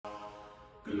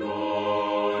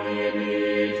Glory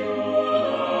be to the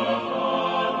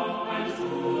Father, and to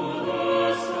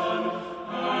the Son,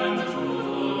 and to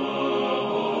the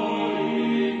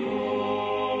Holy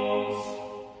Ghost,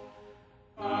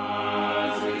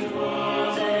 as it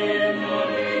was in the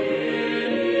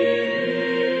beginning,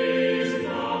 is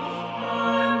now,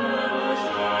 and ever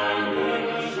shall be,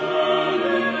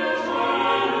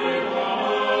 without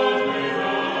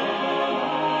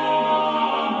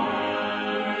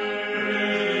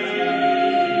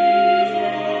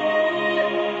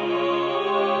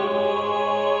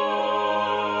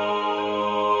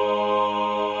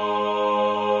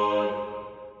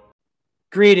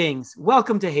Greetings.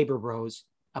 Welcome to Haber Bros,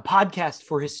 a podcast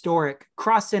for historic,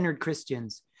 cross-centered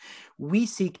Christians. We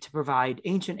seek to provide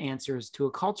ancient answers to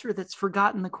a culture that's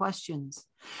forgotten the questions.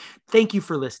 Thank you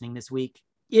for listening this week.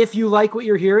 If you like what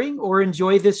you're hearing or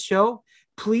enjoy this show,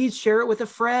 please share it with a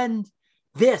friend.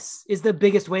 This is the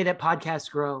biggest way that podcasts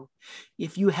grow.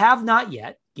 If you have not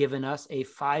yet given us a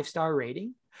 5-star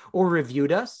rating or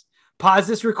reviewed us, pause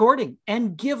this recording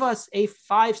and give us a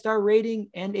 5-star rating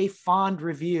and a fond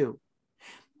review.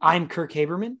 I'm Kirk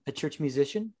Haberman, a church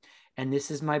musician, and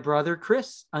this is my brother,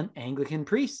 Chris, an Anglican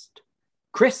priest.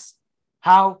 Chris,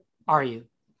 how are you?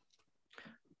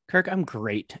 Kirk, I'm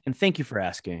great, and thank you for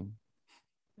asking.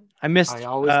 I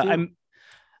always do.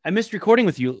 I missed recording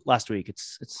with you last week.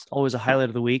 It's always a highlight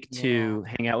of the week to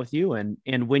hang out with you, and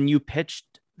when you pitched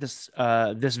this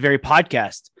very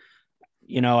podcast,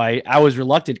 I was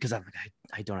reluctant because I'm like,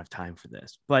 I don't have time for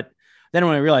this. But then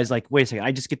when I realized, like, wait a second,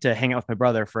 I just get to hang out with my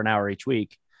brother for an hour each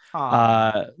week.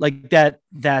 Like that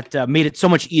made it so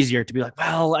much easier to be like,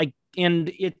 well, and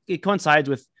it coincides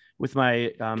with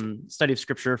my study of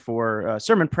scripture for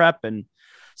sermon prep. And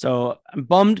so I'm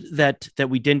bummed that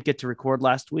we didn't get to record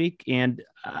last week. And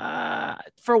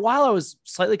for a while I was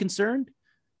slightly concerned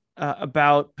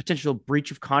about potential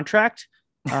breach of contract.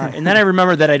 And then I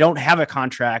remembered that I don't have a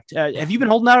contract. Have you been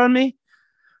holding out on me?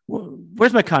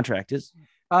 Where's my contract?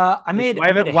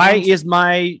 Why is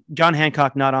my John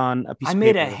Hancock not on a piece of paper? I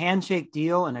made a handshake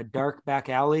deal in a dark back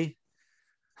alley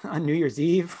on New Year's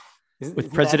Eve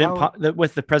with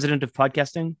the president of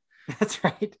podcasting. That's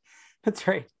right.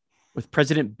 With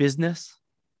President Business.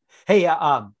 Hey,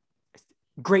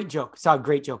 great joke. Saw a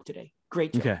great joke today.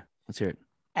 Great joke. Okay, let's hear it.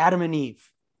 Adam and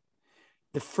Eve,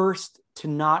 the first to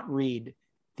not read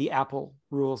the Apple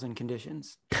rules and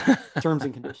conditions, terms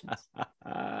and conditions.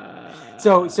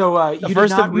 So you did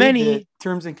first not of read many the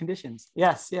terms and conditions.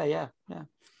 Yes. Yeah.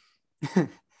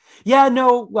 Yeah.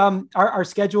 No. Our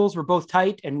schedules were both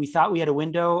tight, and we thought we had a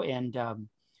window. And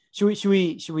should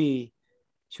we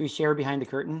share behind the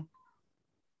curtain?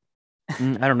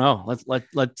 I don't know. Let's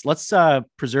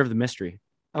preserve the mystery.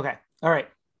 Okay. All right.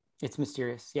 It's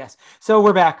mysterious. Yes. So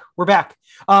we're back.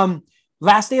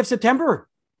 Last day of September.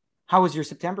 How was your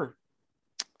September?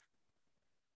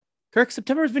 Kirk,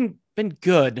 September has been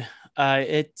good.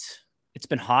 It's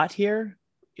been hot here.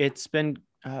 It's been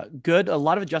good. A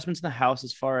lot of adjustments in the house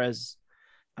as far as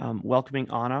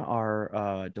welcoming Anna,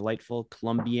 our delightful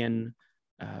Colombian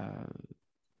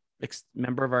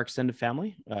member of our extended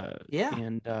family.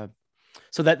 And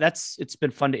so it's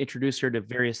been fun to introduce her to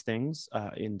various things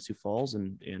in Sioux Falls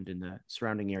and in the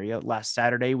surrounding area. Last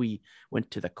Saturday, we went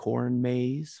to the corn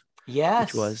maze. Yes.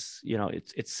 Which was,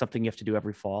 it's something you have to do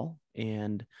every fall.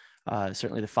 And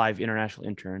certainly the 5 international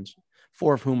interns,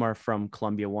 4 of whom are from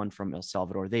Colombia, 1 from El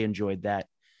Salvador. They enjoyed that.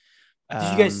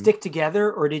 Did you guys stick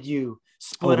together, or did you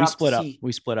split up?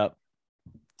 We split up.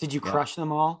 Did you crush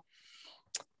them all?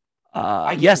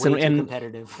 Yes. And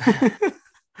competitive.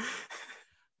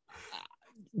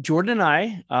 Jordan and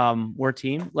I were a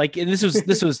team. Like, and this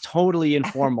was totally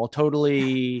informal,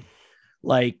 totally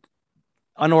like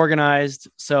unorganized.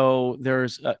 So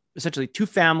there's essentially 2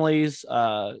 families,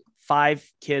 5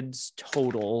 kids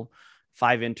total,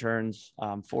 5 interns,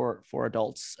 4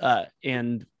 adults,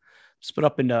 and split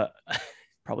up into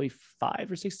probably 5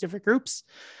 or 6 different groups.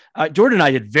 Jordan and I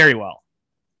did very well.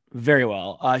 Very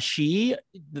well.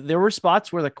 There were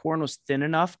spots where the corn was thin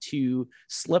enough to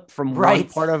slip from one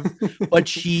part of, but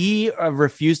she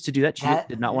refused to do that. She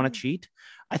did not want to cheat.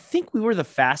 I think we were the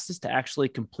fastest to actually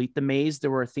complete the maze. There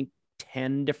were, I think,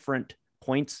 10 different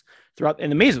points throughout,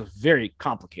 and the maze was very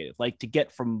complicated, like to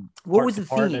get from what was the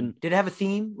theme. Did it have a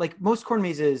theme? Like most corn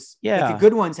mazes, like the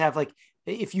good ones have, like,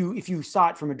 if you saw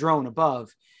it from a drone above,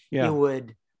 it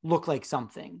would look like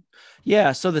something.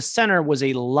 So the center was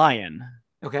a lion.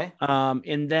 Okay.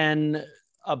 And then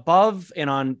above and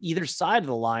on either side of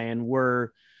the lion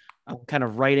were kind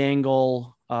of right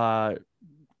angle, kind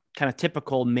of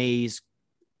typical maze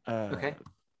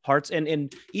parts,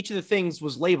 and each of the things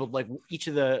was labeled, like each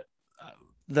of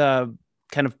the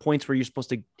kind of points where you're supposed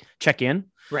to check in.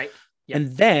 Right. Yeah.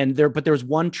 And then there was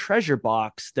one treasure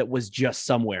box that was just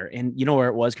somewhere. And you know where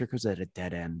it was? Kirk, was at a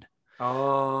dead end.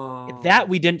 Oh, That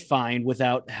we didn't find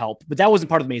without help, but that wasn't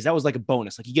part of the maze. That was like a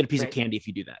bonus. Like you get a piece of candy if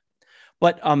you do that.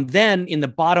 But then in the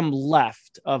bottom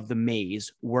left of the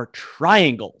maze were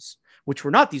triangles, which were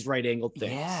not these right angled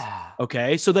things. Yeah.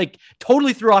 Okay. So like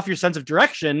totally threw off your sense of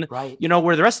direction, Right. you know,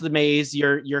 where the rest of the maze,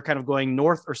 you're kind of going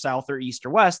north or south or east or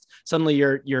west. Suddenly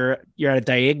you're at a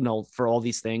diagonal for all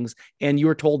these things. And you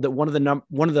were told that one of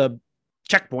the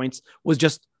checkpoints was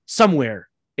just somewhere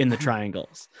in the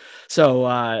triangles.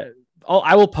 So,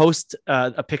 I will post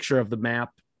a picture of the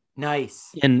map Nice.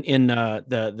 in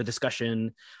the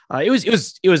discussion. It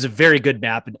was a very good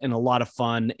map and a lot of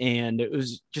fun, and it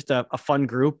was just a fun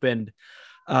group. And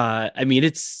I mean,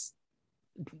 it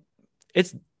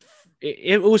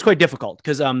was quite difficult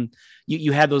because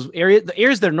you had the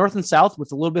areas that are north and south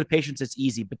with a little bit of patience, it's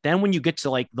easy. But then when you get to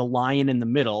like the line in the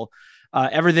middle,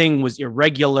 everything was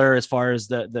irregular as far as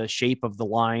the shape of the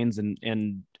lines,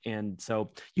 and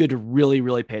so you had to really,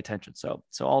 really pay attention. So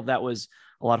all of that was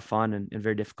a lot of fun and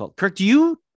very difficult. Kirk, do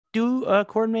you do a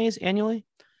corn maze annually?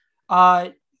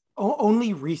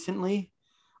 Only recently.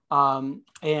 Why?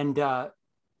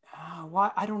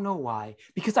 I don't know why,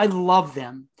 because I love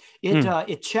them.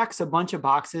 It checks a bunch of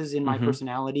boxes in my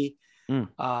personality. Do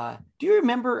you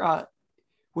remember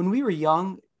when we were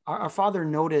young, our father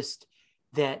noticed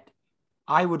that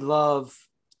I would love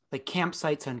like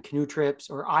campsites on canoe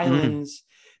trips or islands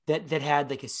that had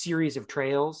like a series of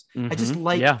trails. I just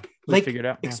figured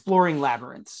out exploring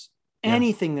labyrinths,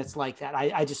 anything that's like that.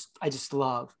 I just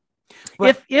love.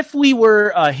 But if we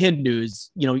were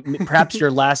Hindus, you know, perhaps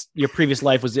your previous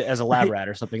life was as a lab rat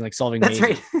or something, like solving mazes.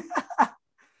 That's right.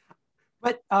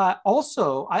 But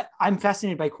also, I'm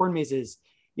fascinated by corn mazes.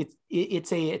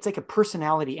 It's like a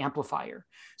personality amplifier.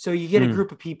 So you get a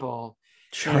group of people,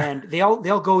 and they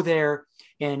all go there,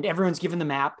 and everyone's given the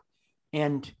map,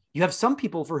 and you have some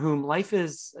people for whom life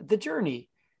is the journey.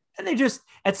 And they just,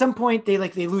 at some point, they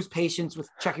lose patience with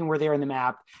checking where they are on the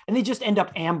map, and they just end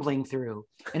up ambling through.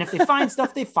 And if they find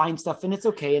stuff, they find stuff, and it's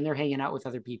okay. And they're hanging out with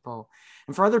other people.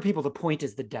 And for other people, the point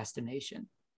is the destination.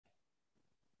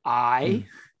 I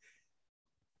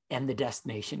am the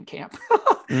destination camp.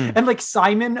 And like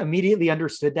Simon immediately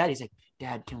understood that. He's like,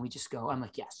 Dad, can we just go? I'm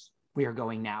like, yes, we are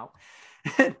going now.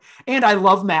 And I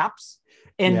love maps.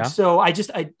 And so I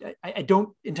don't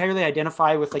entirely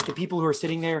identify with like the people who are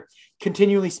sitting there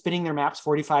continually spinning their maps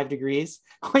 45 degrees.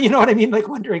 You know what I mean? Like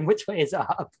wondering which way is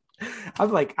up.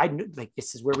 I'm like,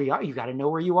 this is where we are. You got to know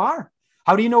where you are.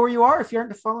 How do you know where you are if you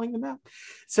aren't following the map?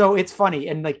 So it's funny.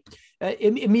 And like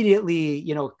immediately,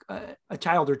 you know, a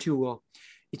child or two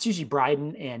it's usually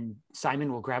Bryden and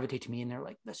Simon will gravitate to me and they're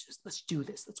like, let's do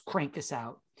this. Let's crank this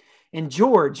out. And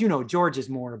George, you know, George is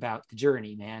more about the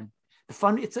journey, man. The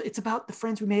fun, it's about the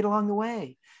friends we made along the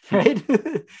way, right?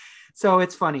 So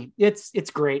it's funny.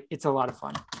 It's great. It's a lot of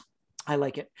fun. I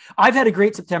like it. I've had a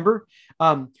great September.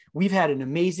 We've had an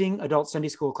amazing adult Sunday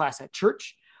school class at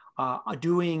church. We're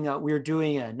doing a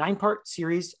 9-part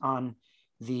series on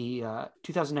the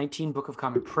 2019 Book of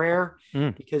Common Prayer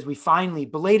because we finally,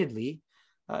 belatedly,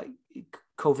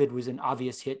 COVID was an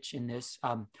obvious hitch in this,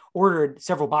 ordered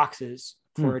several boxes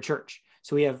for a church.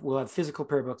 So we'll have physical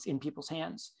prayer books in people's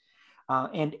hands.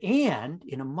 And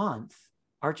in a month,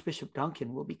 Archbishop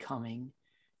Duncan will be coming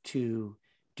to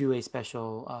do a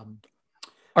special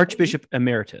Archbishop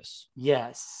Emeritus.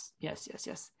 Yes.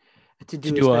 To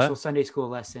do a special Sunday school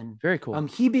lesson. Very cool.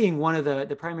 He being one of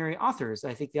the primary authors,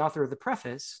 I think the author of the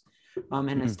preface,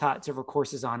 and has taught several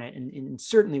courses on it, and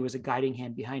certainly was a guiding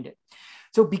hand behind it.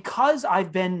 So because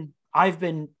I've been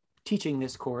teaching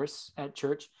this course at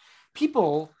church,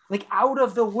 people like out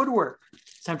of the woodwork.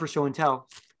 It's time for show and tell.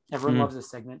 Everyone loves this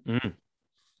segment.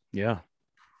 Yeah.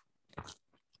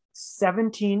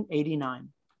 1789.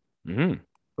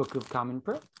 Book of Common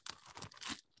Prayer.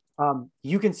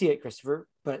 You can see it, Christopher,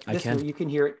 but this way you can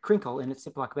hear it crinkle in its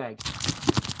Ziploc bag.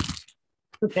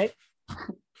 Okay.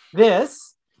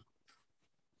 This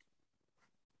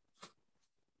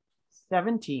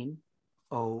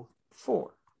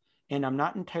 1704. And I'm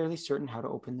not entirely certain how to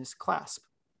open this clasp.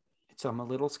 So I'm a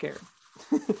little scared.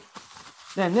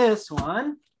 Then this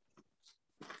one,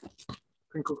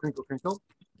 crinkle, crinkle, crinkle.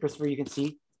 Christopher, you can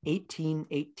see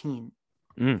 1818.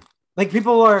 Like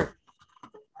people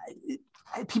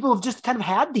have just kind of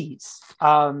had these.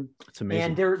 It's amazing.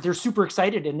 And they're super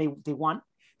excited, and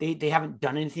they haven't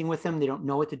done anything with them. They don't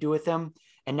know what to do with them.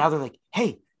 And now they're like,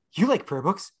 hey, you like prayer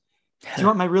books? Do you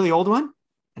want my really old one?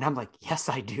 And I'm like, yes,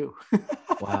 I do.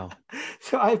 Wow.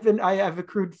 So I've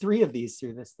accrued 3 of these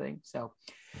through this thing. So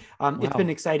It's Wow. been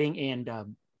exciting, and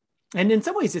in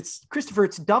some ways, it's Christopher.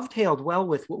 It's dovetailed well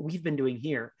with what we've been doing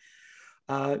here.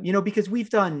 Because we've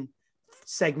done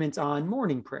segments on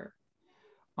morning prayer,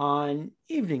 on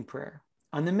evening prayer,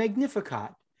 on the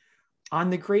Magnificat, on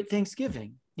the Great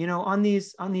Thanksgiving. On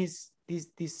these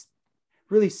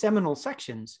really seminal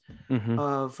sections Mhm.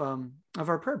 of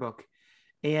our prayer book.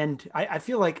 And I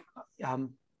feel like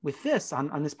with this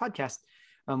on this podcast,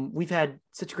 we've had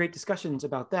such great discussions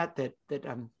about that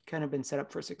kind of been set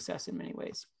up for success in many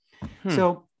ways.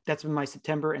 So that's been my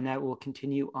September, and that will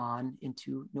continue on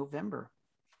into November.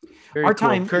 Very Our cool.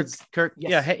 time Kirk, is- Kirk.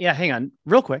 yes. Yeah. Hang on,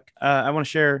 real quick. I want to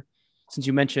share, since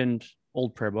you mentioned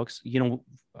old prayer books.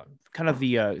 Kind of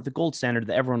the gold standard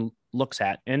that everyone looks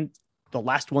at, and the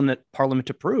last one that Parliament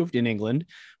approved in England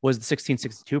was the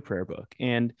 1662 prayer book.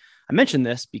 And I mentioned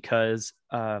this because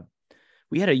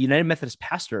we had a United Methodist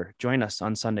pastor join us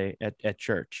on Sunday at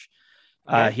church.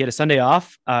 Okay. He had a Sunday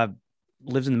off.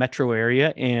 Lives in the metro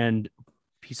area, and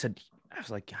he said, "I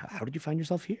was like, how did you find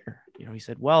yourself here?" He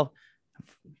said, "Well,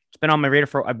 it's been on my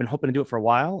radar I've been hoping to do it for a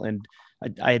while, and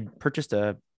I had purchased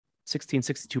a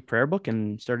 1662 prayer book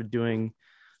and started doing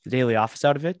the daily office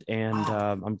out of it, and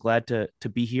Wow. I'm glad to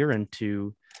be here and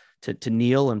to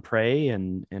kneel and pray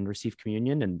and receive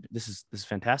communion, and this is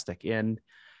fantastic." And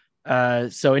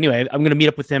so anyway, I'm going to meet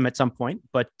up with him at some point,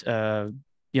 but that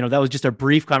was just a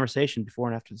brief conversation before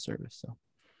and after the service. So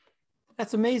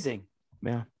That's amazing.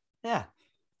 yeah. Yeah.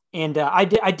 And I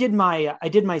did my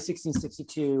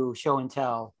 1662 show and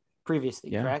tell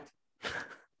previously, Yeah. correct?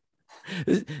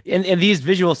 And these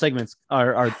visual segments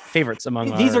are favorites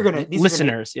among These our are gonna-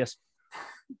 listeners. Yes.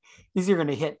 These are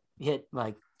going to hit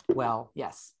like, well,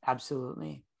 yes,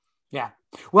 absolutely. Yeah.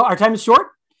 Well, our time is short,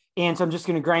 and so I'm just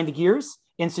going to grind the gears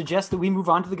and suggest that we move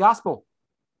on to the gospel.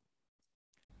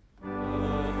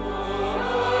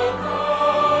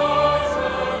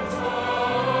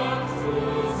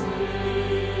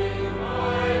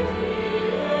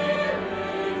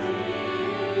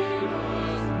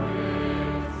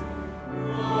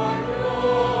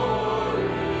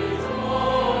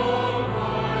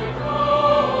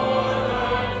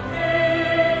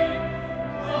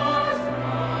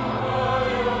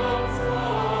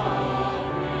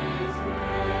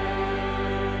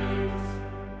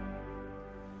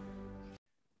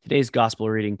 Today's gospel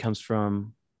reading comes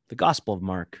from the Gospel of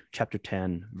Mark, chapter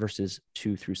 10, verses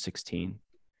 2 through 16.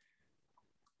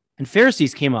 And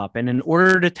Pharisees came up and, in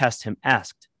order to test him,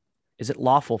 asked, "Is it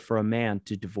lawful for a man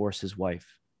to divorce his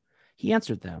wife?" He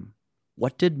answered them,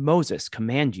 "What did Moses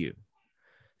command you?"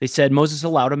 They said, "Moses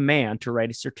allowed a man to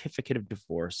write a certificate of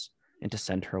divorce and to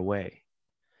send her away."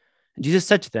 And Jesus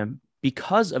said to them,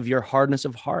 "Because of your hardness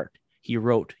of heart, he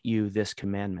wrote you this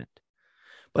commandment.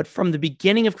 But from the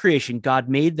beginning of creation, God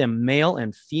made them male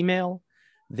and female.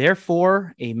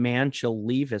 Therefore, a man shall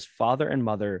leave his father and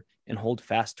mother and hold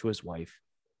fast to his wife,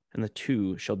 and the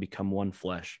two shall become one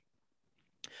flesh.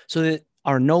 So they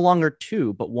are no longer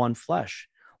two, but one flesh.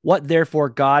 What therefore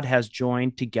God has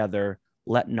joined together,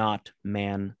 let not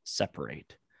man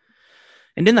separate."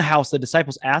 And in the house, the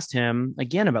disciples asked him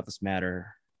again about this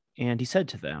matter. And he said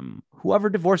to them, "Whoever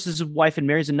divorces his wife and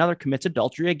marries another commits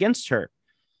adultery against her.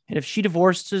 And if she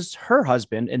divorces her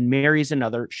husband and marries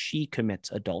another, she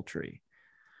commits adultery."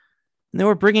 And they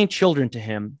were bringing children to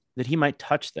him that he might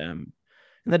touch them.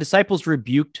 And the disciples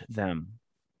rebuked them.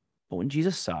 But when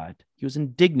Jesus saw it, he was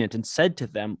indignant and said to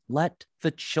them, "Let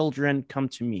the children come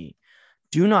to me.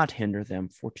 Do not hinder them,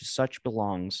 for to such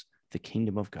belongs the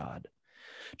kingdom of God.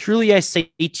 Truly I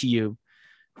say to you,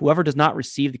 whoever does not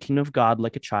receive the kingdom of God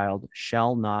like a child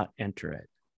shall not enter it."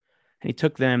 And he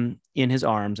took them in his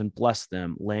arms and blessed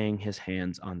them, laying his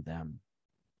hands on them.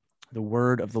 The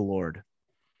word of the Lord.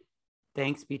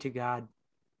 Thanks be to God.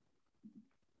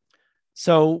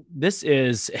 So this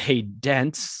is a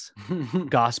dense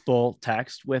gospel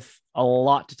text with a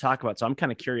lot to talk about. So I'm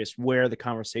kind of curious where the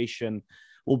conversation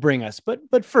will bring us.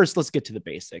 But first, let's get to the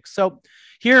basics. So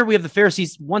here we have the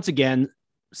Pharisees once again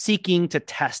seeking to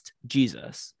test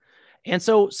Jesus. And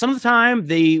so some of the time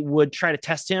they would try to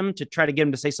test him to try to get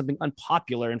him to say something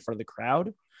unpopular in front of the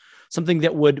crowd, something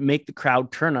that would make the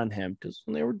crowd turn on him because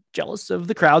they were jealous of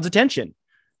the crowd's attention.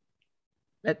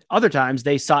 At other times,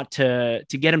 they sought to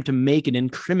get him to make an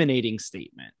incriminating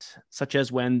statement, such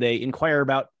as when they inquire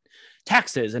about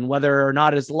taxes and whether or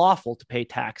not it's lawful to pay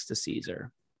tax to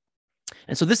Caesar.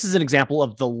 And so this is an example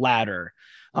of the latter.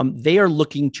 They are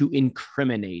looking to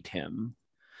incriminate him.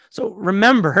 So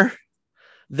remember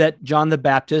that John the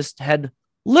Baptist had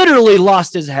literally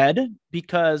lost his head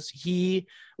because he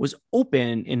was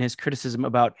open in his criticism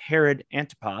about Herod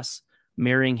Antipas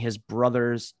marrying his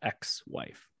brother's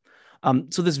ex-wife.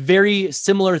 So this very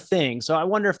similar thing. So I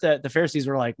wonder if the Pharisees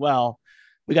were like, well,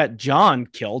 we got John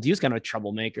killed. He was kind of a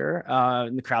troublemaker.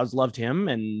 And the crowds loved him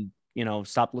and,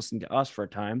 stopped listening to us for a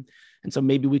time. And so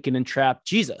maybe we can entrap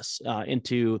Jesus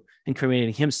into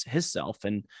incriminating himself.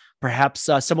 And perhaps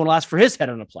someone will ask for his head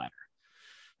on a platter.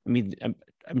 I mean,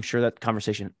 I'm sure that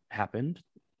conversation happened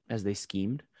as they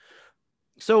schemed.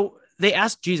 So they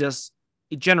asked Jesus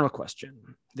a general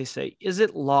question. They say, is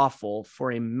it lawful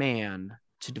for a man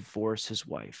to divorce his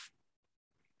wife?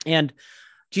 And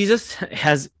Jesus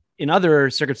has, in other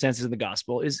circumstances in the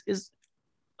gospel, is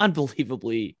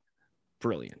unbelievably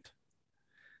brilliant.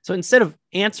 So instead of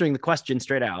answering the question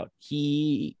straight out,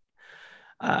 he,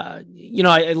 I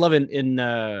love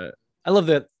I love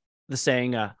the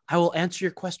saying, I will answer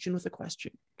your question with a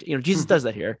question. Jesus does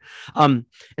that here. And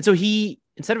so he,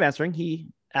 instead of answering, he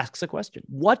asks a question.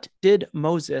 What did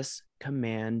Moses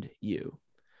command you?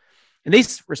 And they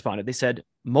responded. They said,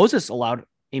 Moses allowed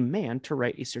a man to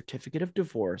write a certificate of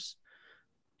divorce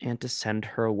and to send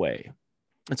her away.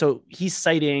 And so he's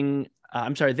citing,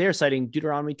 they're citing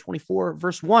Deuteronomy 24,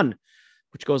 verse 1,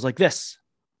 which goes like this.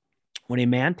 When a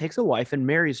man takes a wife and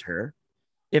marries her,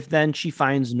 if then she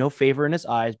finds no favor in his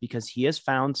eyes because he has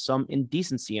found some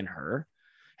indecency in her,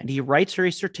 and he writes her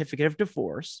a certificate of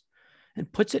divorce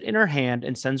and puts it in her hand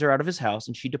and sends her out of his house,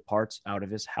 and she departs out of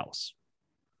his house.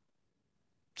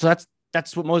 So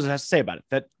that's what Moses has to say about it.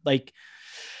 That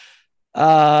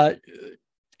a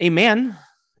man,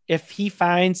 if he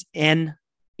finds an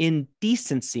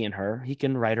indecency in her, he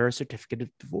can write her a certificate of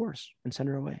divorce and send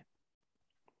her away.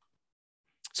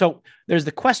 So there's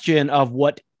the question of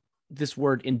what this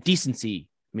word indecency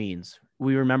means.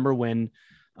 We remember when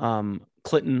Bill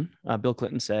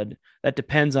Clinton said that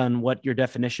depends on what your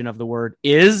definition of the word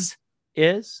is.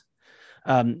 Here,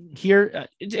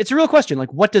 it's a real question.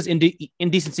 Like, what does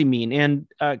indecency mean? And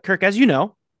Kirk, as you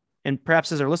know, and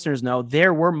perhaps as our listeners know,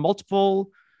 there were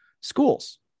multiple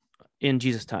schools in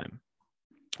Jesus' time.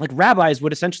 Like rabbis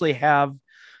would essentially have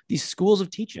these schools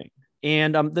of teaching.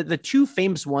 And the two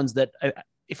famous ones that,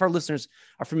 if our listeners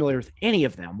are familiar with any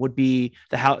of them, would be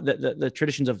the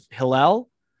traditions of Hillel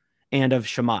and of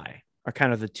Shammai are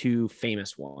kind of the two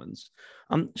famous ones.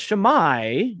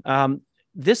 Shammai,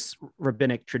 this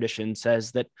rabbinic tradition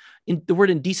says that the word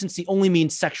indecency only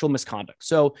means sexual misconduct.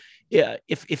 So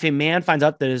if a man finds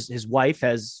out that his wife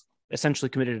has essentially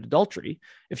committed adultery,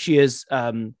 if she has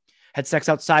had sex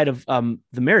outside of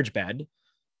the marriage bed,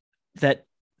 that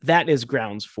is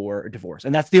grounds for divorce.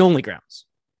 And that's the only grounds.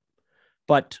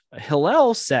 But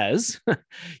Hillel says,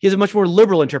 he has a much more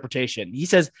liberal interpretation. He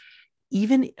says,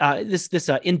 even this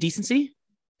indecency,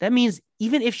 that means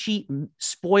even if she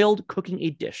spoiled cooking a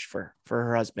dish for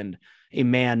her husband, a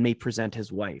man may present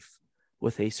his wife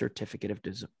with a certificate of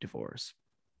divorce.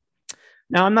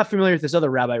 Now, I'm not familiar with this other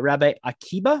rabbi, Rabbi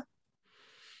Akiba.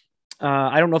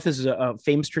 I don't know if this is a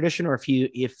famous tradition or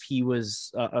if he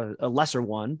was a lesser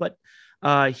one, but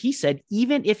he said,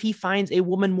 even if he finds a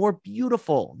woman more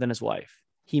beautiful than his wife,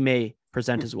 he may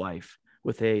present his wife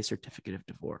with a certificate of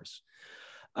divorce.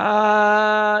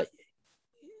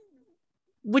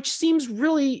 Which seems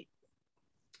really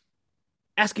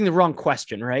asking the wrong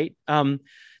question, right?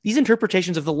 These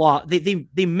interpretations of the law,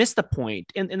 they miss the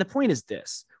point. And the point is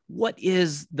this: what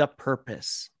is the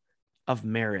purpose of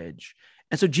marriage?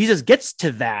 And so Jesus gets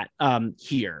to that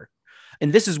here.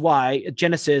 And this is why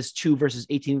Genesis 2, verses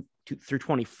 18 through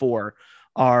 24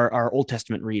 are our Old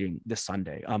Testament reading this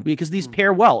Sunday, because these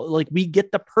pair well. Like, we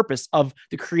get the purpose of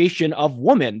the creation of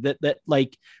woman, that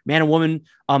like man and woman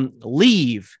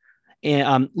leave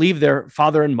their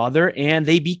father and mother, and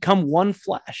they become one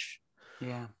flesh.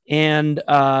 Yeah. And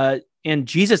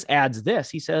Jesus adds this.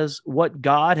 He says, what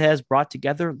God has brought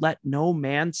together, let no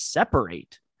man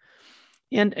separate.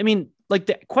 And I mean, like,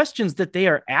 the questions that they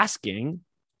are asking,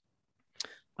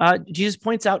 Jesus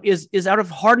points out is out of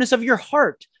hardness of your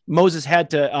heart. Moses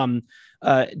had to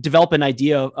develop an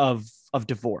idea of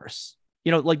divorce.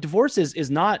 Like, divorce is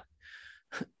not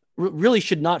really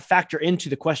should not factor into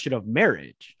the question of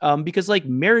marriage, because like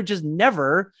marriage is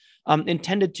never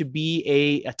intended to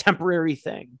be a temporary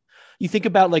thing. You think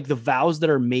about like the vows that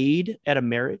are made at a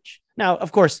marriage. Now,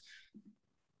 of course,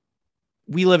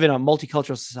 we live in a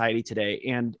multicultural society today,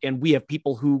 and we have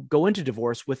people who go into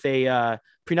divorce with a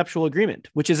prenuptial agreement,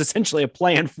 which is essentially a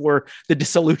plan for the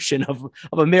dissolution of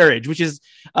a marriage, which is,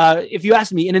 if you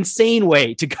ask me, an insane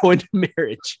way to go into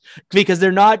marriage, because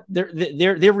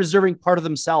they're reserving part of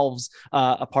themselves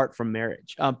apart from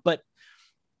marriage. But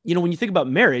when you think about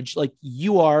marriage, like,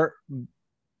 you are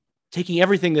taking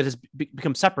everything that has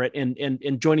become separate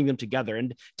and joining them together,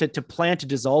 and to plan to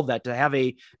dissolve that, to have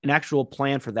an actual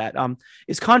plan for that,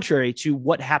 is contrary to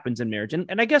what happens in marriage.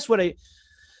 And I guess what I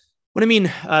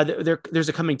mean, there's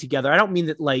a coming together. I don't mean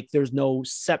that like there's no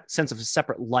sense of a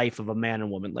separate life of a man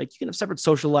and woman. Like you can have separate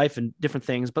social life and different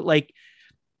things, but like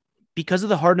because of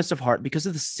the hardness of heart, because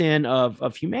of the sin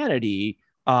of humanity,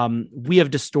 we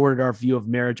have distorted our view of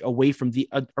marriage away from the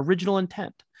original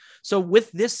intent. So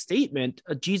with this statement,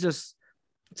 Jesus,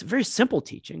 it's a very simple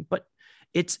teaching, but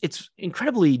it's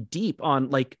incredibly deep on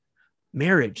like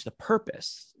marriage, the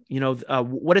purpose,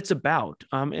 what it's about.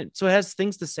 And so it has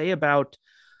things to say about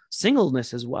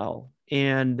singleness as well.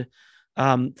 And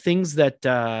things that,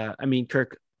 I mean,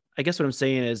 Kirk, I guess what I'm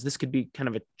saying is this could be kind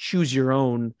of a choose your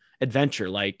own adventure.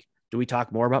 Like, do we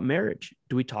talk more about marriage?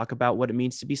 Do we talk about what it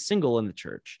means to be single in the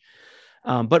church?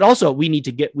 But also we need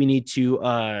to get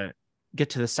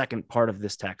to the second part of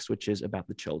this text, which is about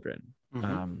the children.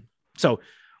 Mm-hmm. So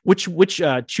which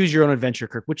choose your own adventure,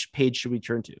 Kirk, which page should we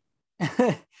turn to?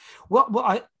 well,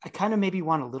 I kind of maybe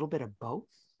want a little bit of both.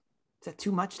 Is that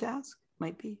too much to ask?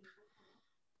 Might be.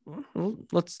 Well,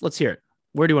 let's hear it.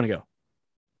 Where do you want to go?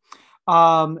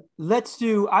 Let's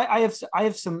do. I have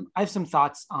some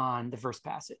thoughts on the first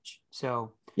passage.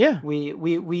 So yeah, we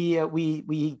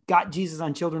got Jesus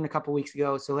on children a couple weeks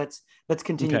ago. So let's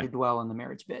continue to dwell on the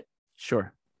marriage bit.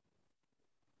 Sure.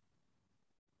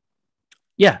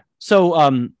 Yeah.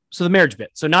 So the marriage bit.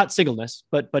 So not singleness,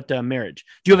 but marriage.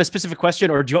 Do you have a specific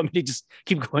question, or do you want me to just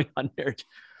keep going on marriage?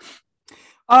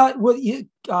 Well, you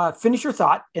finish your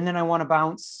thought, and then I want to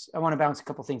bounce a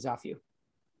couple things off you.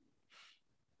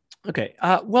 Okay.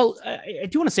 Well, I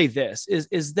do want to say this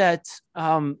is that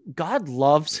God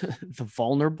loves the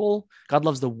vulnerable. God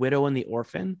loves the widow and the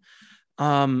orphan.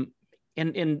 And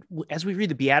as we read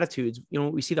the Beatitudes,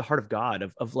 we see the heart of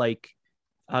God of like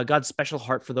God's special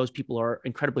heart for those people who are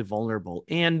incredibly vulnerable.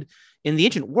 And in the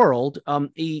ancient world,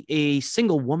 a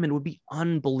single woman would be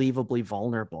unbelievably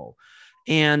vulnerable.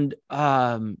 And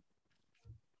the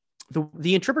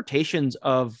interpretations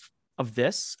of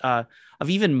this, of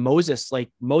even Moses, like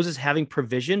Moses having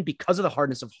provision because of the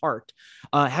hardness of heart,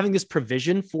 having this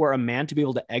provision for a man to be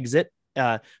able to exit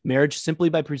marriage simply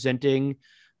by presenting,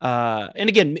 and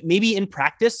again, maybe in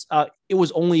practice, it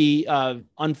was only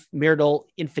unmarital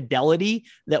infidelity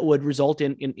that would result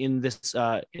in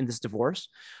this divorce.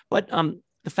 But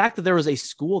the fact that there was a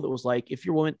school that was like, if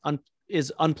your woman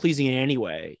is unpleasing in any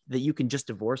way, that you can just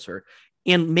divorce her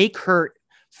and make her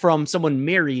from someone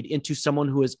married into someone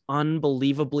who is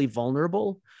unbelievably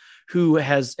vulnerable, who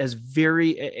has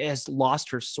lost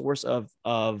her source of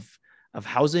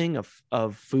housing,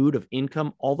 of food, of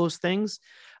income, all those things.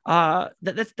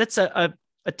 That's a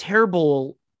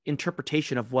terrible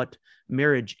interpretation of what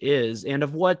marriage is, and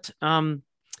of what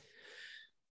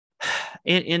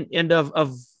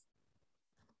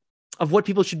of what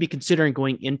people should be considering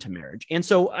going into marriage. And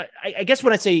so I guess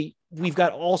when I say we've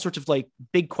got all sorts of like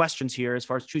big questions here as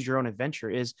far as choose your own adventure,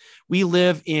 is we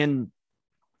live in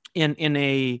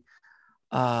a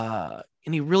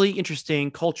really interesting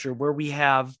culture where we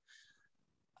have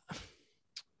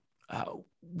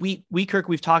Kirk,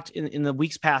 we've talked in the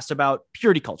weeks past about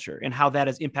purity culture and how that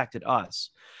has impacted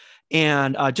us.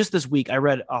 And just this week, I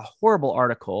read a horrible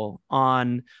article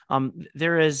on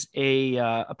there is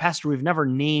a pastor we've never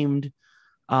named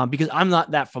because I'm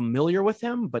not that familiar with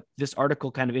him, but this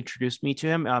article kind of introduced me to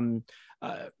him.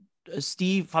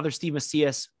 Father Steve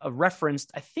Macias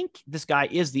referenced, I think this guy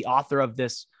is the author of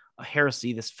this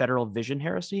heresy, this federal vision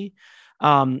heresy.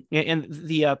 And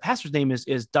the pastor's name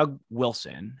is Doug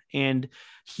Wilson, and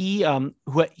he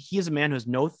is a man who has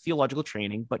no theological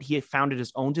training, but he had founded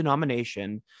his own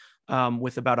denomination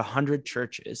with about 100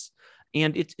 churches.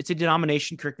 And it's a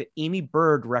denomination, Kirk, that Amy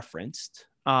Bird referenced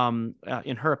in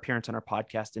her appearance on our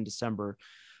podcast in December.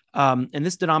 And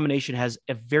this denomination has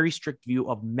a very strict view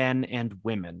of men and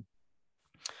women.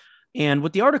 And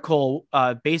with the article,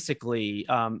 basically,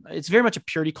 it's very much a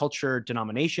purity culture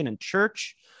denomination and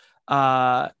church.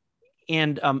 And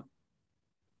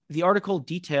the article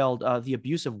detailed the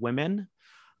abuse of women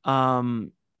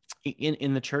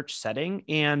in the church setting.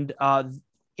 And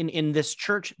in this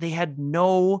church, they had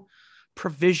no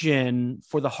provision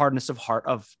for the hardness of heart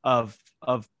of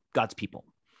God's people,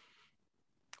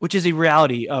 which is a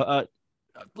reality.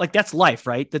 Like that's life,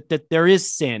 right? That there is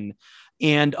sin.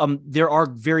 And there are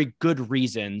very good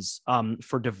reasons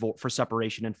for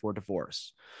separation and for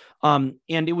divorce. And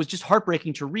it was just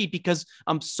heartbreaking to read because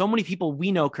so many people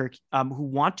we know, Kirk, who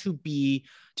want to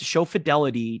show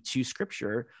fidelity to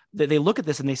Scripture, that they look at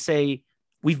this and they say,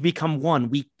 "We've become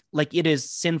one. like it is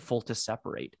sinful to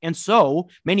separate. And so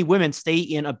many women stay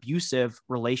in abusive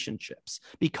relationships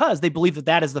because they believe that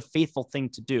that is the faithful thing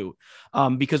to do.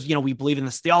 Because, we believe in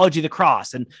this theology of the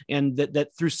cross and that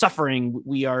through suffering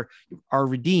we are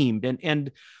redeemed.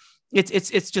 And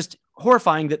it's just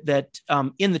horrifying that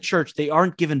in the church, they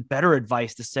aren't given better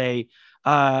advice to say,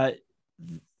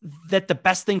 that the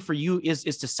best thing for you is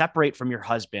to separate from your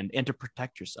husband and to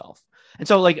protect yourself. And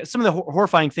so like some of the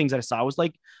horrifying things that I saw was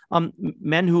like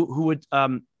men who would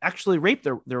actually rape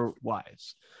their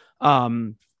wives.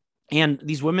 And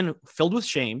these women filled with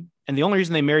shame. And the only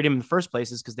reason they married him in the first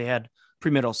place is because they had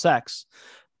premarital sex.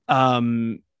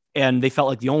 And they felt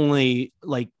like the only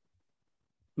like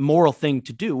moral thing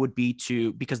to do would be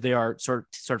because they are sort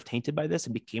of tainted by this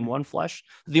and became one flesh.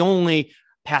 The only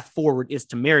path forward is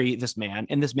to marry this man,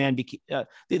 and this man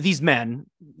these men,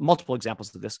 multiple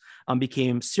examples of this,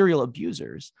 became serial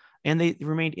abusers, and they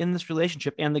remained in this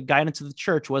relationship. And the guidance of the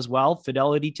church was, well,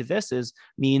 fidelity to this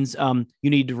means you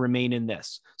need to remain in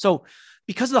this. So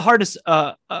because of the hardness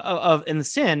of and the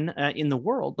sin in the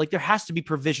world, like there has to be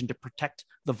provision to protect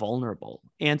the vulnerable.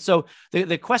 And so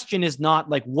the question is not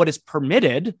like what is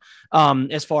permitted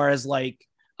as far as like,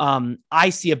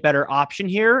 I see a better option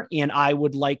here and I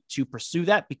would like to pursue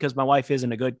that because my wife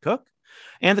isn't a good cook.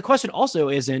 And the question also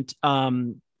isn't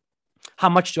how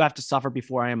much do I have to suffer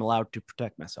before I am allowed to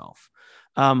protect myself?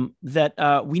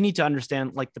 That we need to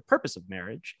understand like the purpose of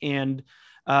marriage. And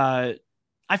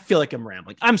I feel like I'm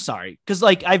rambling. I'm sorry. Because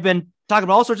like I've been talking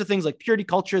about all sorts of things like purity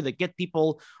culture that get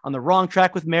people on the wrong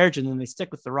track with marriage and then they stick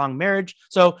with the wrong marriage.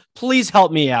 So please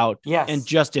help me out. Yes. And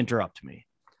just interrupt me.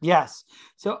 Yes.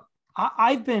 So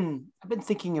I've been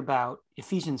thinking about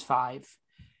Ephesians 5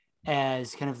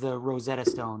 as kind of the Rosetta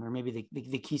Stone, or maybe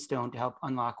the keystone to help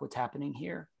unlock what's happening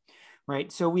here, right?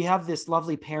 So we have this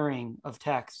lovely pairing of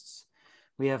texts.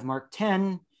 We have Mark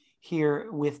 10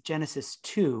 here with Genesis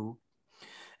 2,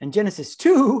 and Genesis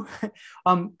 2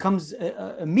 comes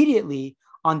immediately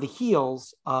on the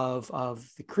heels of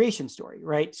the creation story,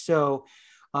 right? So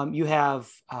you have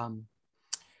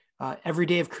every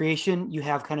day of creation, you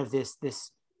have kind of this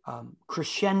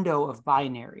crescendo of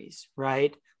binaries,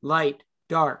 right? Light,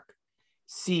 dark,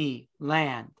 sea,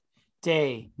 land,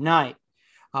 day, night.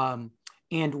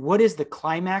 And what is the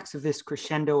climax of this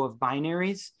crescendo of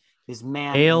binaries? Is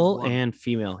man, male and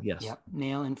female. Yes. Yep,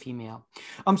 male and female.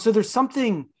 So there's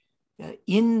something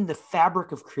in the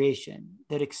fabric of creation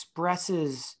that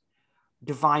expresses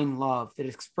divine love, that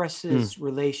expresses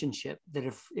relationship, that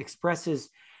expresses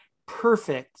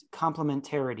perfect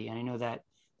complementarity. And I know that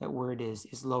word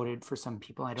is loaded for some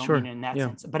people. I don't mean it in that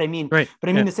sense, but I mean,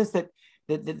 the sense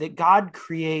that God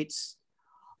creates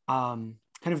kind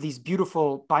of these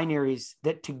beautiful binaries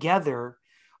that together,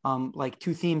 like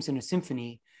two themes in a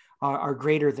symphony, are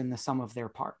greater than the sum of their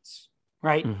parts,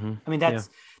 right? Mm-hmm. I mean,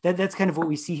 that's kind of what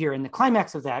we see here. And the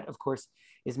climax of that, of course,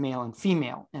 is male and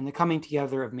female, and the coming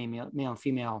together of male and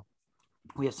female,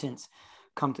 we have since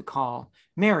come to call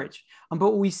marriage.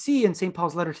 But what we see in St.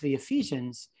 Paul's letter to the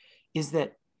Ephesians is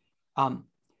that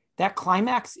that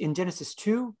climax in Genesis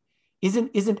 2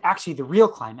 isn't actually the real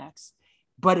climax,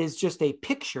 but is just a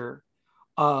picture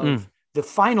of the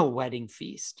final wedding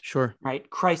feast. Sure. Right?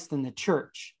 Christ and the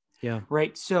church. Yeah.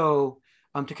 Right. So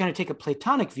to kind of take a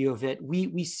Platonic view of it,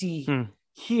 we see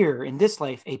here in this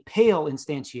life a pale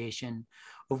instantiation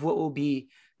of what will be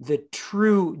the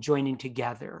true joining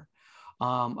together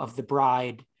of the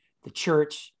bride, the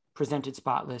church presented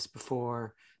spotless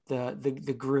before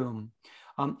the groom.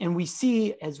 And we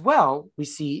see as well,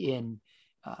 in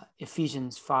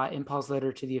Ephesians 5, in Paul's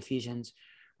letter to the Ephesians,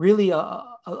 really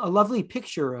a lovely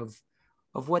picture of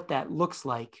what that looks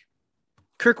like.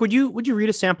 Kirk, would you read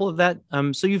a sample of that?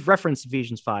 So you've referenced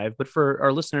Ephesians 5, but for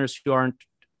our listeners who aren't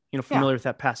familiar with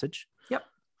that passage. Yep.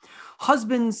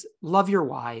 Husbands, love your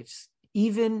wives,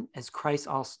 even as Christ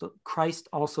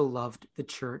also loved the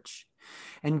church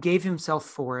and gave himself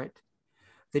for it,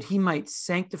 that he might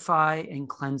sanctify and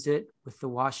cleanse it with the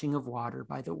washing of water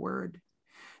by the word,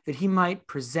 that he might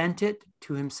present it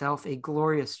to himself a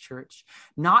glorious church,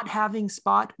 not having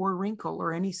spot or wrinkle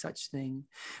or any such thing,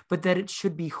 but that it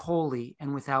should be holy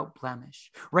and without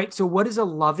blemish. Right? So what does a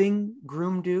loving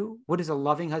groom do? What does a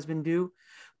loving husband do?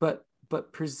 But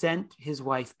present his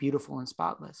wife beautiful and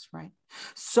spotless, right?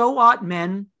 So ought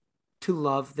men to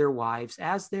love their wives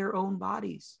as their own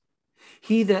bodies.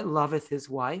 He that loveth his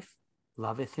wife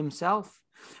loveth himself.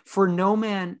 For no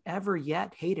man ever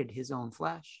yet hated his own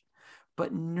flesh,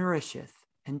 but nourisheth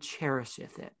and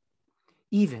cherisheth it,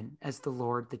 even as the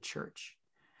Lord the church.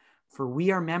 For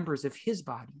we are members of his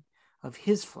body, of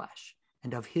his flesh,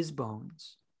 and of his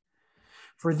bones.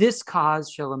 For this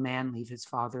cause shall a man leave his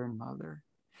father and mother,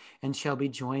 and shall be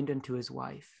joined unto his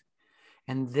wife,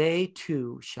 and they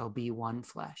two shall be one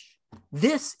flesh.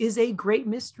 This is a great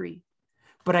mystery,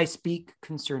 but I speak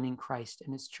concerning Christ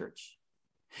and his church.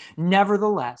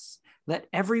 Nevertheless, let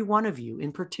every one of you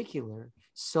in particular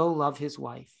so love his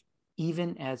wife,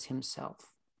 even as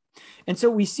himself. And so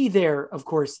we see there, of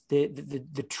course,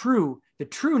 the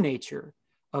true nature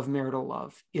of marital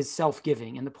love is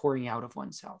self-giving and the pouring out of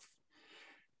oneself.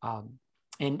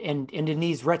 And in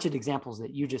these wretched examples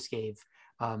that you just gave,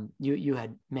 you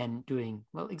had men doing,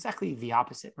 well, exactly the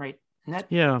opposite, right? And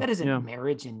that isn't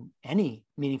marriage in any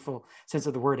meaningful sense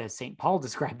of the word as St. Paul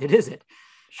described it, is it?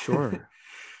 Sure.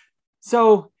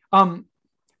 So, and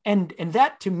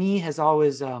that to me has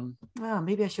always,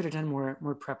 maybe I should have done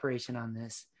more preparation on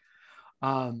this.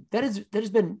 That has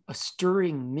been a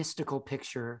stirring mystical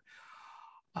picture.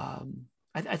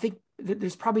 I think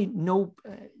there's probably none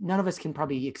of us can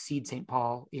probably exceed St.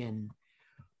 Paul in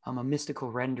a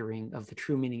mystical rendering of the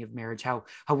true meaning of marriage. How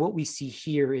what we see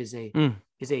here is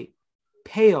a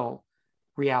pale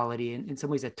reality, and in some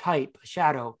ways a type, a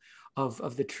shadow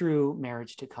of the true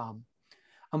marriage to come.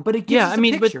 But it gives us a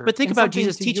picture, but think about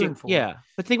Jesus teaching. Yeah,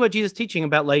 but think about Jesus teaching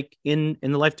about, like, in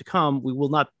the life to come, we will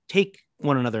not take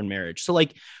one another in marriage. So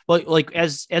like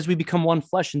as we become one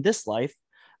flesh in this life,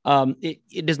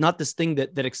 it is not this thing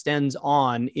that extends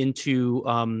on into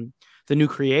the new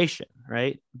creation,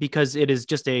 right? Because it is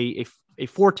just a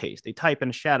foretaste, a type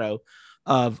and a shadow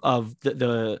of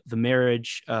the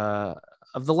marriage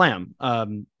of the Lamb,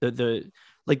 the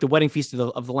wedding feast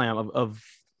of the Lamb of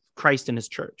Christ and his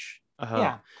church.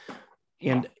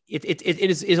 And it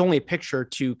is only a picture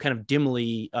to kind of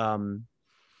dimly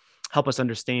help us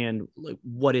understand, like,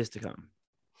 what is to come.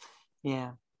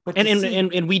 Yeah. But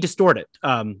and we distort it.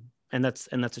 And that's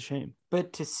a shame.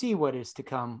 But to see what is to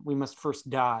come, we must first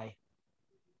die.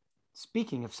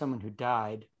 Speaking of someone who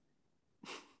died.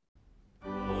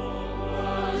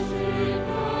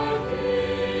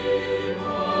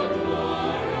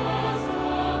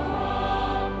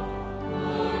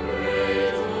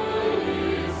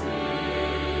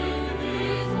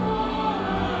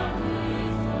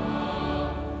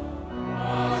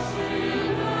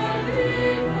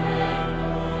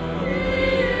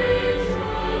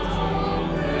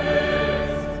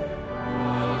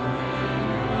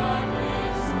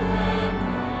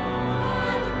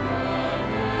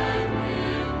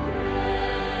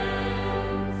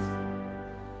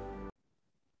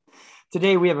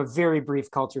 Today, we have a very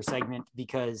brief culture segment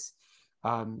because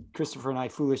Christopher and I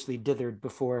foolishly dithered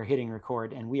before hitting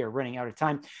record, and we are running out of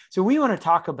time. So we want to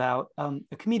talk about a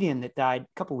comedian that died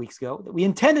a couple weeks ago that we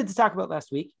intended to talk about last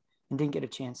week and didn't get a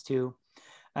chance to.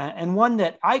 And one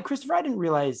that I didn't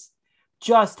realize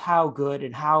just how good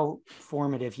and how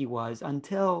formative he was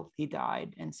until he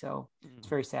died. And so it's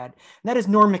very sad. And that is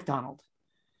Norm Macdonald.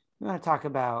 We want to talk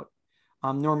about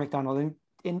Norm Macdonald.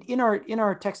 And in our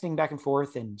texting back and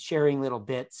forth and sharing little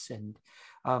bits, and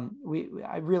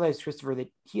I realized, Christopher,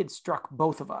 that he had struck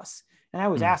both of us. And I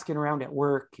was asking around at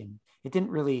work, and it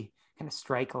didn't really kind of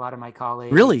strike a lot of my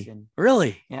colleagues. Really? And,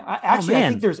 really? Yeah. I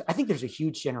think there's a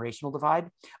huge generational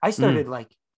divide. I started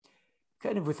like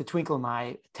kind of with a twinkle in my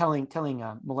eye, telling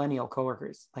millennial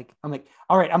coworkers, I'm like,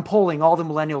 all right, I'm polling all the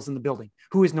millennials in the building.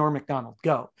 Who is Norm Macdonald?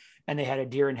 Go. And they had a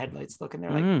deer in headlights look, and they're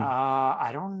like,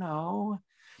 I don't know.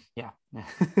 Yeah.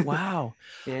 Wow.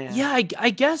 Yeah. I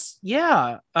guess.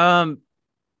 Yeah.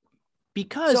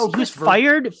 Because So, he was Christopher-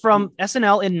 fired from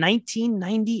SNL in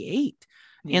 1998.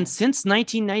 Yeah. And since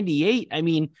 1998, I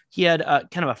mean, he had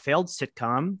kind of a failed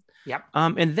sitcom. Yep.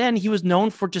 And then he was known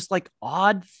for just like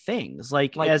odd things,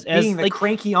 like as being the like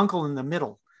cranky uncle in the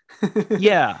middle.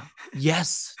 yeah.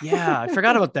 Yes. Yeah. I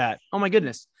forgot about that. Oh my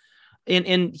goodness.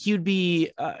 And he would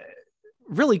be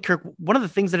really, Kirk, one of the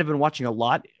things that I've been watching a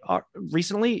lot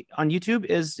recently on YouTube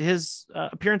is his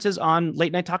appearances on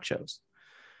late night talk shows.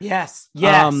 Yes.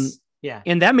 Yeah.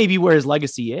 And that may be where his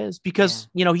legacy is, because,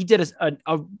 he did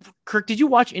a Kirk, did you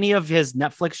watch any of his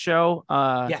Netflix show?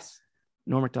 Yes.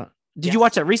 Norm Macdonald. Did you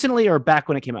watch that recently or back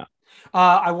when it came out?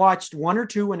 I watched one or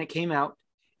two when it came out,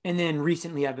 and then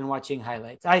recently I've been watching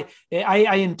highlights. I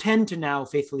intend to now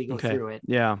faithfully go through it.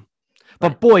 Yeah.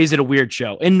 But boy, is it a weird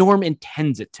show. And Norm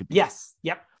intends it to be. Yes.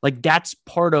 Yep. Like, that's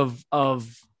part of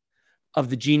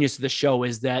the genius of the show,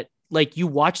 is that, like, you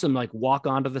watch them like walk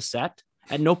onto the set.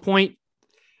 At no point,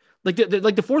 like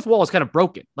the fourth wall is kind of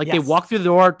broken. Like, they walk through the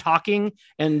door talking,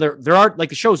 and there are, like,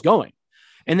 the show's going.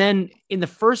 And then in the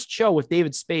first show with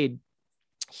David Spade,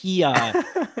 he's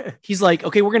like,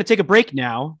 okay, we're going to take a break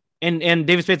now. And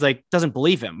David Spade's like, doesn't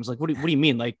believe him. I was like, what do you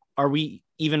mean? Like, are we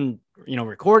even,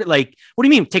 recorded? Like, what do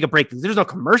you mean take a break? There's no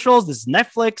commercials. This is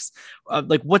Netflix.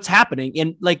 Like, what's happening?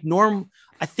 And like Norm,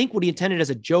 I think what he intended as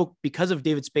a joke, because of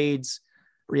David Spade's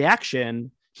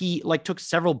reaction, he like took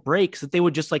several breaks that they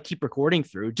would just like keep recording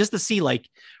through just to see like,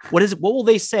 what will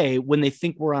they say when they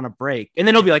think we're on a break? And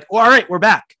then he'll be like, oh, all right, we're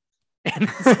back. And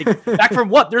it's like, back from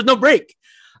what? There's no break.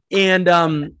 And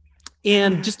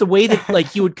just the way that like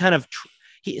he would kind of,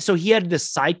 so he had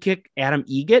this sidekick, Adam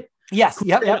Egget. Yes.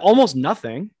 Yep. Almost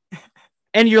nothing.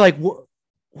 And you're like,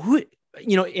 who,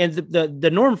 and the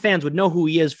Norm fans would know who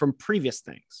he is from previous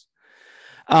things.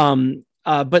 But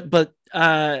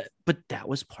that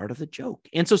was part of the joke.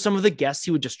 And so some of the guests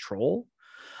he would just troll.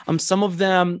 Some of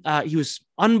them, he was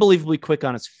unbelievably quick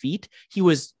on his feet. He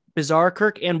was bizarre,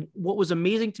 Kirk. And what was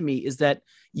amazing to me is that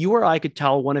you or I could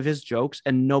tell one of his jokes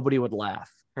and nobody would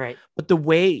laugh. Right. But the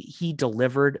way he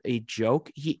delivered a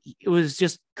joke, it was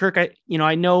just, Kirk,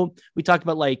 I know we talked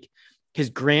about like his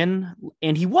grin,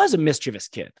 and he was a mischievous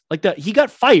kid. Like he got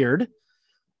fired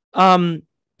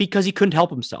because he couldn't help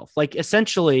himself. Like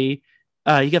essentially,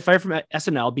 he got fired from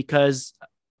SNL because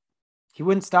he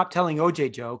wouldn't stop telling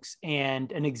OJ jokes,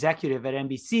 and an executive at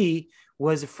NBC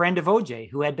was a friend of OJ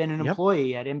who had been an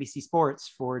employee at NBC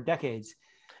Sports for decades.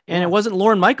 And it wasn't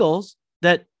Lorne Michaels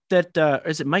that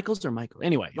is it Michaels or Michael?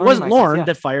 Anyway, it Lorne wasn't Michaels, Lorne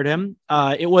that fired him.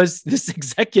 It was this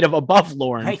executive above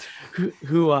Lorne, right,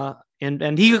 who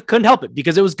and he couldn't help it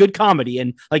because it was good comedy.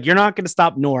 And like, you're not going to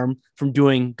stop Norm from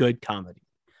doing good comedy.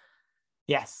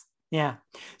 Yes. Yeah.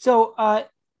 So I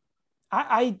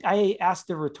asked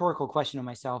a rhetorical question of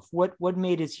myself. What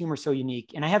made his humor so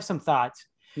unique? And I have some thoughts.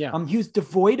 Yeah. He was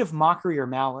devoid of mockery or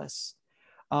malice.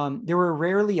 There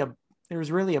was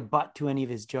rarely a butt to any of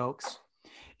his jokes.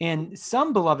 And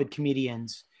some beloved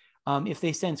comedians, if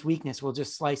they sense weakness, will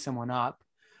just slice someone up.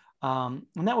 And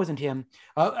that wasn't him.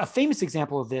 A famous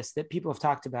example of this that people have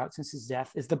talked about since his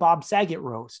death is the Bob Saget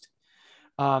roast.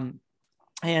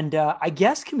 I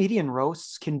guess comedian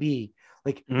roasts can be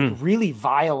like really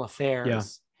vile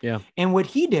affairs. Yeah. And what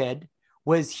he did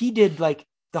was he did like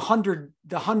the 100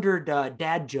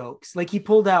 dad jokes. Like he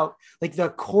pulled out like the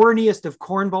corniest of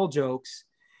cornball jokes,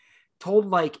 told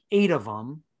like 8 of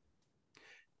them,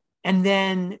 and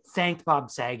then thanked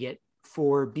Bob Saget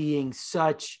for being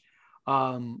such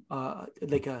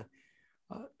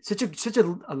such a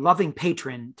loving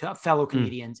patron to fellow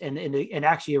comedians and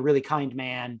actually a really kind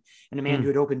man, and a man who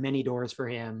had opened many doors for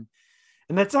him.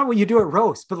 And that's not what you do at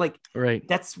roast, but like, right,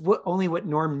 that's only what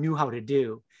Norm knew how to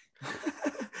do.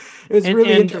 It was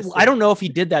really interesting. I don't know if he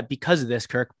did that because of this,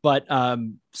 Kirk, but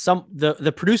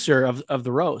the producer of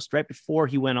the roast right before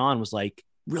he went on was like,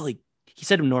 really, he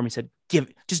said to Norm, he said,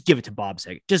 just give it to Bob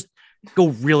Saget. Just go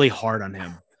really hard on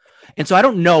him. And so I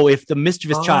don't know if the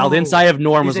mischievous child inside of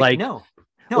Norm was like, no,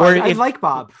 I like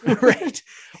Bob. Right.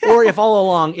 Or if all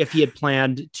along, if he had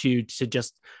planned to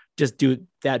just do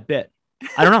that bit.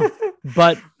 I don't know,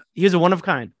 but he was a one of a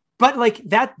kind. But like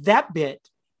that bit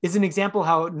is an example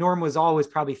how Norm was always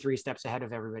probably 3 steps ahead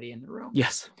of everybody in the room.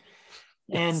 Yes.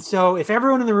 And so if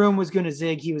everyone in the room was going to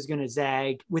zig, he was going to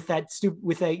zag with a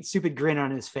stupid grin on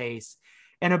his face.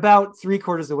 And about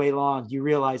 3/4 of the way along, you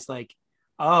realize like,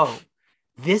 oh,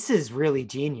 this is really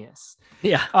genius.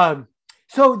 Yeah.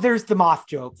 So there's the moth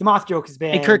joke. The moth joke has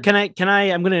been. Hey, Kirk, I'm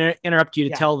going to interrupt you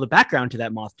to tell the background to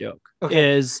that moth joke.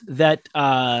 Okay. Is that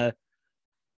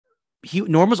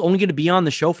Norm was only going to be on the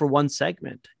show for 1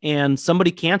 segment, and somebody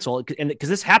canceled, and because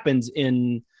this happens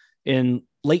in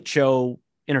late show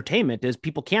entertainment, is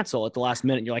people cancel at the last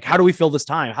minute. And you're like, how do we fill this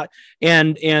time?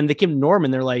 And they came to Norm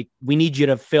and they're like, we need you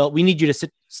to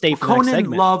stay for the next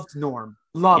segment. Loved Norm.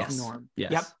 Norm.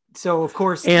 Yes. Yep. So of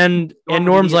course, and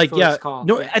Norm's like,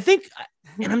 no, I think,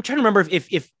 and I'm trying to remember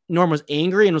if Norm was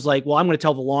angry and was like, well, I'm going to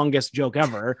tell the longest joke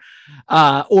ever.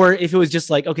 Or if it was just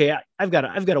like, okay, I've got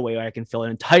a way I can fill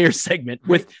an entire segment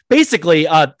with basically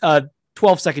a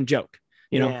 12-second joke,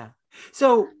 Yeah.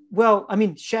 So, well, I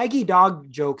mean, Shaggy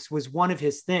Dog jokes was one of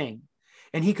his thing,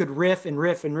 and he could riff and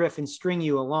riff and riff and string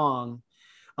you along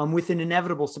with an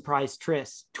inevitable surprise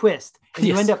twist. And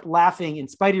you end up laughing in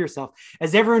spite of yourself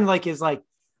as everyone like is like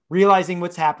realizing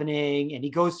what's happening. And he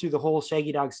goes through the whole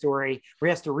Shaggy Dog story where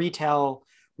he has to retell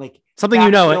like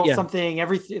something, something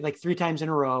like 3 times in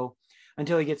a row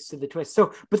until he gets to the twist.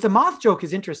 So, but the moth joke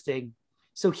is interesting.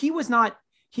 So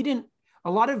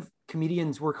a lot of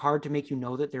comedians work hard to make you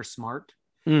know that they're smart.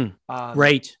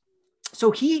 Right.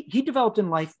 So he developed in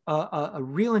life a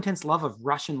real intense love of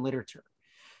Russian literature,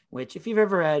 which if you've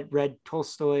ever read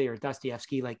Tolstoy or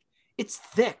Dostoevsky, like it's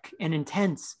thick and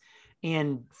intense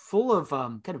and full of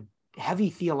kind of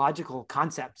heavy theological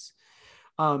concepts.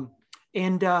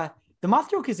 And the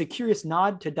moth joke is a curious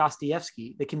nod to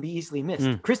Dostoevsky that can be easily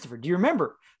missed. Christopher, do you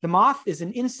remember? The moth is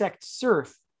an insect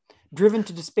serf driven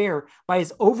to despair by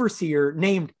his overseer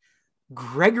named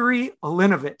Gregory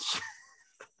Olinovich.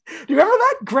 Do you remember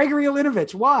that? Gregory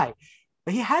Olinovich. Why?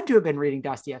 He had to have been reading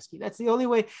Dostoevsky. That's the only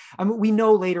way. I mean, we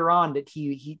know later on that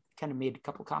he kind of made a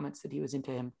couple comments that he was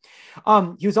into him.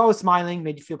 He was always smiling,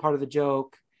 made you feel part of the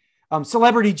joke.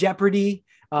 Celebrity Jeopardy.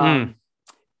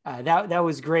 That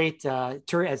was great.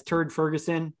 As Turd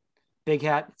Ferguson, big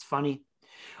hat. It's funny.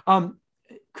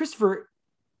 Christopher,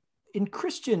 in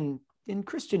Christian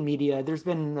media, there's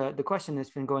been the question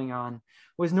that's been going on: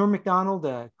 was Norm Macdonald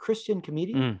a Christian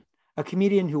comedian, a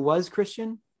comedian who was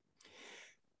Christian?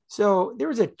 So there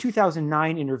was a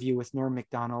 2009 interview with Norm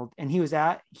Macdonald, and he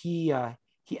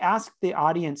asked the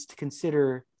audience to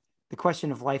consider the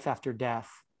question of life after death.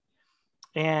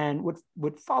 And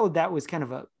what followed that was kind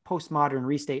of a postmodern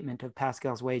restatement of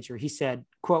Pascal's wager. He said,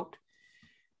 quote,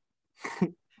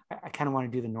 I kind of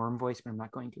want to do the Norm voice, but I'm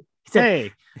not going to. He said,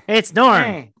 "Hey, it's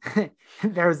Norm. Hey,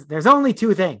 there's only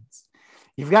two things.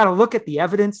 You've got to look at the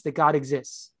evidence that God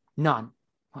exists. None.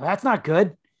 Well, that's not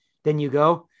good. Then you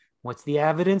go, what's the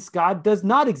evidence God does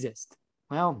not exist?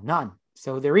 Well, none.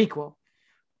 So they're equal.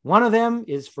 One of them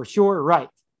is for sure right.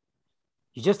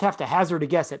 You just have to hazard a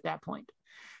guess at that point.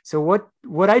 So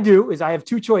what I do is I have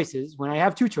two choices. When I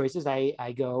have two choices,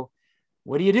 I go,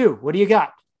 what do you do? What do you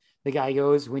got? The guy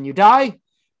goes, when you die,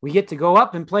 we get to go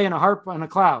up and play on a harp on a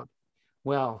cloud.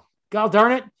 Well, God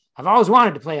darn it, I've always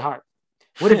wanted to play a harp.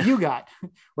 What have you got?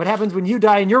 What happens when you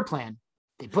die in your plan?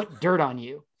 They put dirt on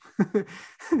you.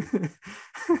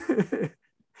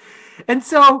 And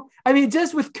so, I mean,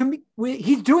 just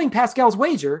he's doing Pascal's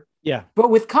wager, but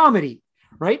with comedy,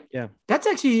 right? Yeah. That's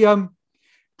actually,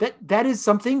 that is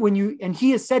something and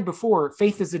he has said before,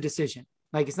 faith is a decision.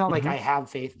 Like, it's not like I have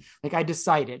faith. Like, I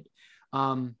decided,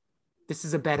 this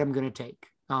is a bet I'm going to take,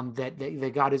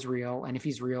 that God is real. And if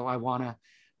he's real, I want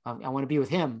to be with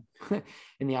him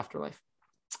in the afterlife.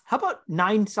 How about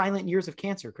 9 silent years of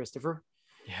cancer, Christopher?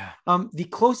 Yeah. The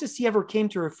closest he ever came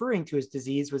to referring to his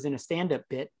disease was in a stand-up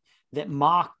bit that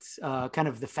mocked kind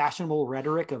of the fashionable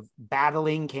rhetoric of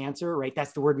battling cancer, right?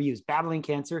 That's the word we use, battling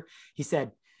cancer. He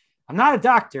said, I'm not a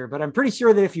doctor, but I'm pretty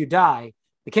sure that if you die,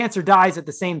 the cancer dies at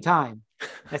the same time.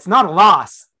 That's not a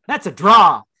loss. That's a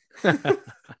draw.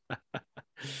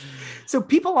 So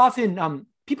people often,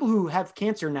 people who have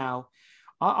cancer now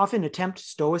often attempt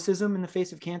stoicism in the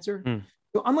face of cancer.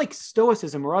 So unlike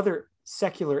stoicism or other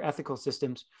secular ethical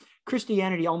systems,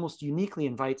 Christianity almost uniquely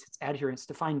invites its adherents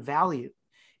to find value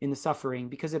in the suffering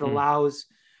because it allows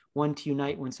one to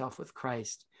unite oneself with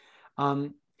Christ.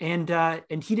 And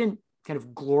he didn't kind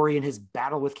of glory in his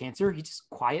battle with cancer. He just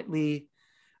quietly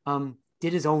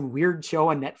did his own weird show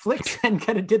on Netflix and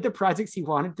kind of did the projects he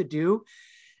wanted to do.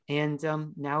 And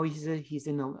now he's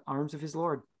in the arms of his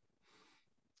Lord.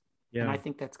 Yeah. And I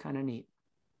think that's kind of neat.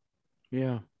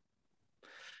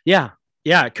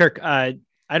 Yeah, Kirk, I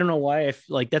don't know why I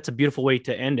feel like that's a beautiful way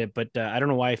to end it, but I don't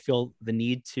know why I feel the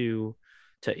need to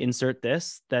insert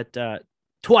this, that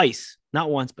twice, not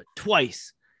once, but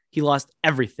twice, he lost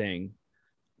everything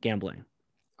gambling.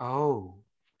 Oh,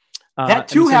 that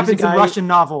too happens in Russian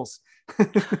novels.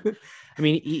 I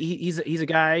mean, he's a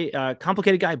guy,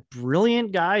 complicated guy,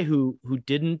 brilliant guy who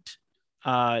didn't,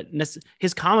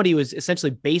 his comedy was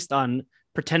essentially based on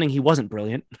pretending he wasn't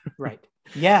brilliant. Right.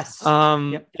 Yes.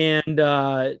 And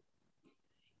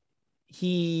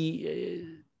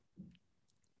he,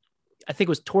 I think,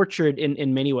 was tortured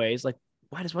in many ways. Like,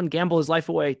 why does one gamble his life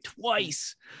away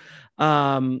twice?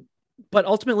 But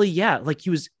ultimately, yeah, like he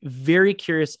was very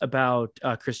curious about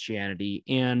Christianity.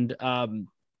 And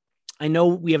I know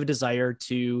we have a desire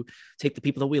to take the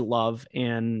people that we love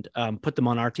and put them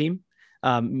on our team,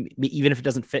 even if it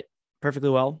doesn't fit perfectly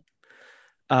well.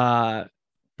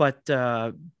 But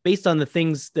based on the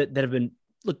things that have been,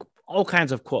 look, all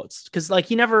kinds of quotes, because like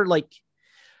he never wrote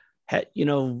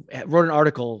an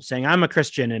article saying I'm a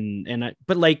Christian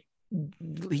but like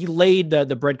he laid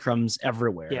the breadcrumbs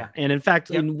everywhere. Yeah. And in fact,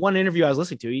 in one interview I was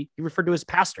listening to, he referred to his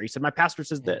pastor. He said, my pastor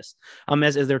says this,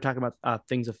 as they were talking about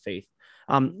things of faith,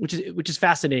 which is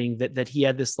fascinating that he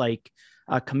had this like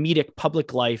comedic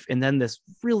public life and then this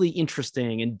really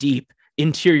interesting and deep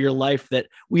interior life that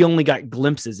we only got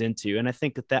glimpses into. And I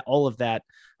think that all of that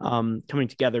coming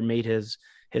together made his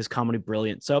comedy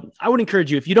brilliant. So I would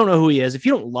encourage you, if you don't know who he is, if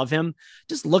you don't love him,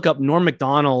 just look up Norm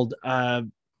Macdonald on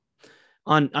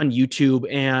YouTube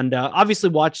and obviously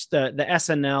watch the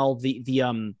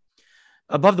SNL,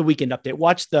 above the weekend update,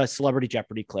 watch the Celebrity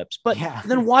Jeopardy clips, but Yeah.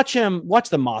 then watch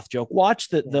the moth joke, watch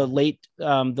the late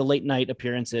night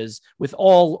appearances with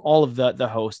all of the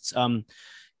hosts.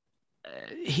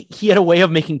 He had a way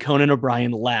of making Conan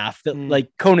O'Brien laugh that like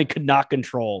Conan could not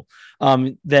control.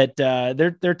 There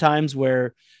are times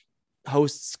where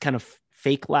hosts kind of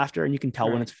fake laughter and you can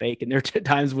tell when it's fake. And there are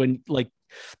times when like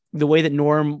the way that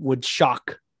Norm would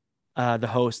shock the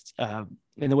host and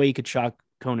the way he could shock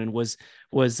Conan was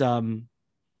something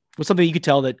you could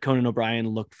tell that Conan O'Brien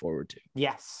looked forward to.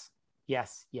 Yes.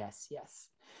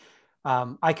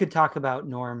 I could talk about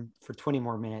Norm for 20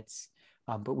 more minutes,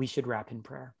 but we should wrap in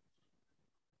prayer.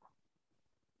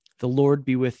 The Lord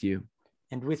be with you.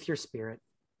 And with your spirit.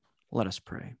 Let us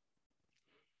pray.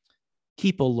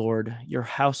 Keep, O Lord, your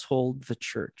household, the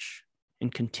church, in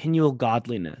continual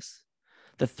godliness,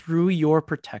 that through your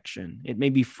protection it may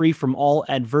be free from all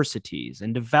adversities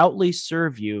and devoutly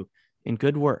serve you in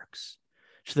good works,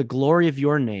 to the glory of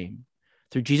your name,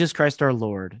 through Jesus Christ our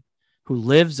Lord, who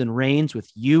lives and reigns with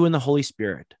you in the Holy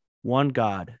Spirit, one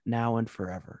God, now and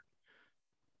forever.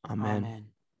 Amen.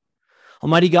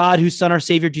 Almighty God, whose Son, our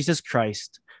Savior, Jesus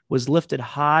Christ, was lifted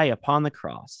high upon the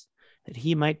cross, that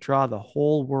he might draw the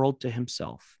whole world to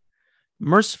himself,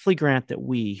 mercifully grant that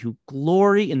we, who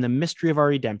glory in the mystery of our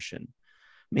redemption,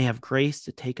 may have grace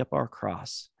to take up our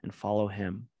cross and follow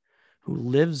him, who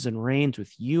lives and reigns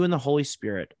with you in the Holy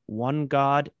Spirit, one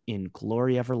God, in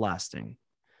glory everlasting.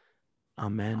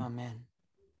 Amen.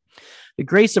 The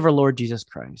grace of our Lord Jesus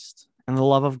Christ, and the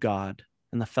love of God,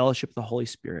 and the fellowship of the Holy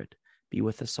Spirit be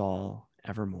with us all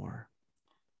evermore.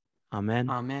 Amen.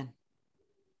 Amen.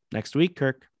 Next week,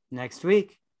 Kirk. Next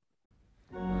week.